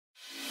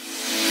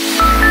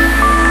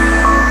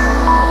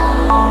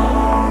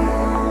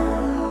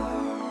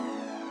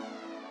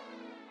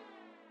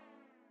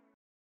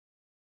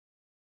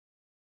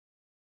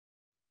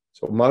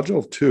So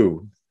module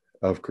 2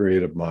 of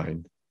Creative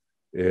Mind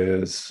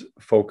is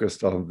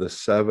focused on the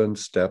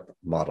 7-step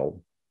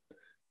model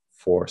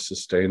for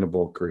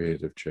sustainable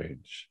creative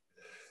change.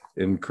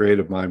 In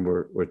Creative Mind,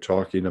 we're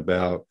talking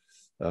about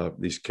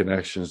these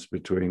connections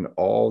between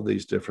all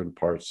these different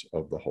parts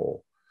of the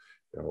whole,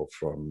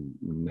 from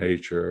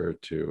nature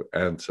to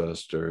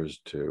ancestors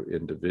to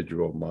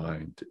individual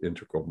mind to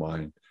integral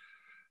mind,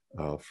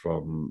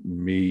 from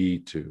me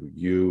to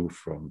you,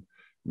 from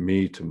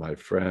me to my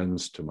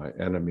friends to my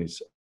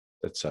enemies,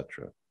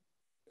 etc.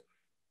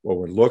 What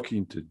we're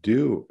looking to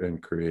do in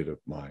Creative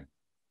Mind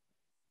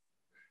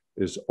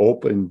is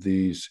open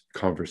these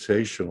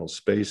conversational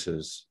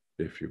spaces,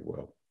 if you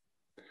will,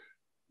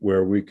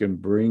 where we can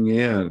bring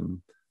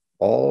in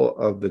all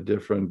of the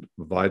different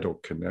vital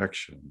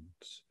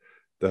connections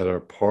that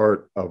are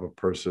part of a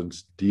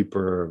person's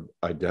deeper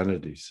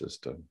identity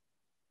system,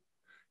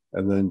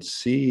 and then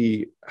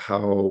see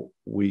how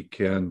we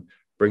can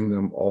bring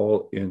them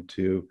all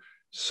into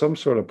some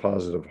sort of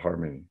positive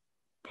harmony.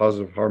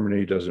 Positive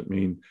harmony doesn't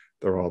mean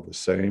they're all the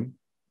same,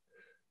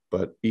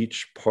 but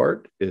each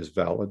part is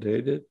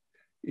validated.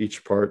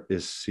 Each part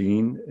is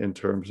seen in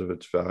terms of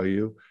its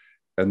value.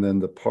 And then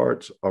the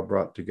parts are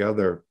brought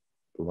together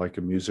like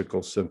a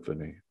musical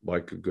symphony,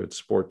 like a good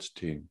sports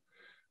team,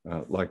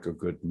 like a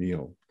good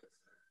meal.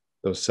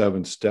 Those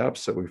 7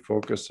 steps that we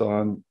focus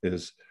on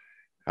is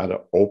how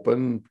to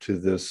open to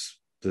this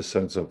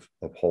sense of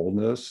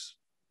wholeness,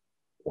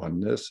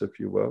 oneness, if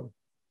you will,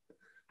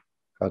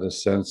 how to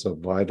sense a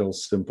vital,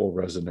 simple,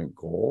 resonant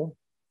goal,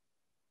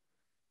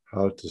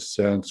 how to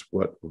sense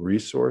what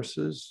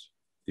resources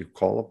you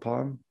call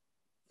upon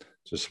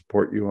to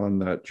support you on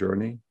that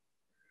journey,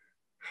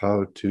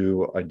 how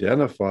to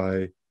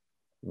identify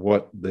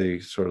what the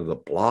sort of the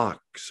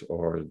blocks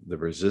or the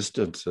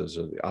resistances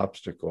or the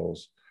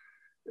obstacles,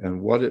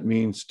 and what it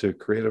means to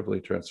creatively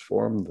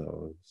transform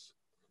those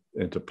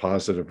into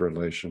positive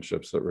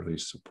relationships that really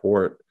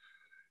support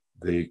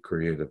the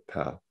creative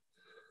path.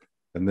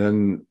 And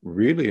then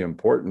really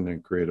important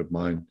in Creative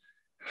Mind,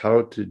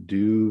 how to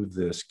do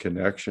this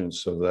connection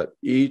so that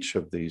each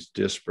of these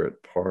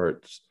disparate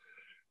parts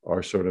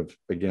are sort of,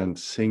 again,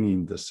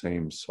 singing the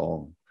same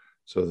song.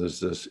 So there's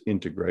this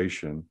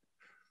integration.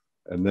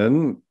 And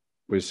then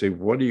we say,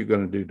 what are you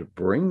going to do to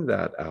bring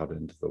that out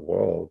into the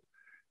world?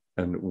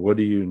 And what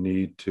do you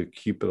need to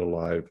keep it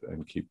alive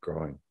and keep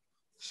growing?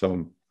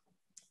 So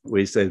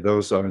we say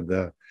those are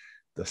the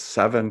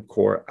 7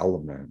 core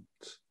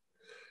elements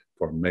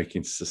for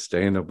making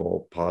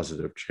sustainable,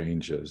 positive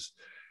changes.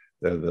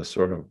 They're the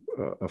sort of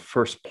a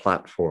first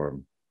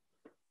platform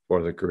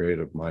for the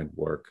Creative Mind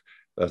work.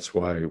 That's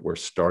why we're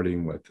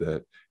starting with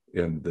it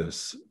in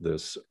this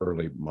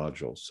early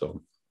module.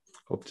 So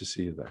hope to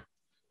see you there.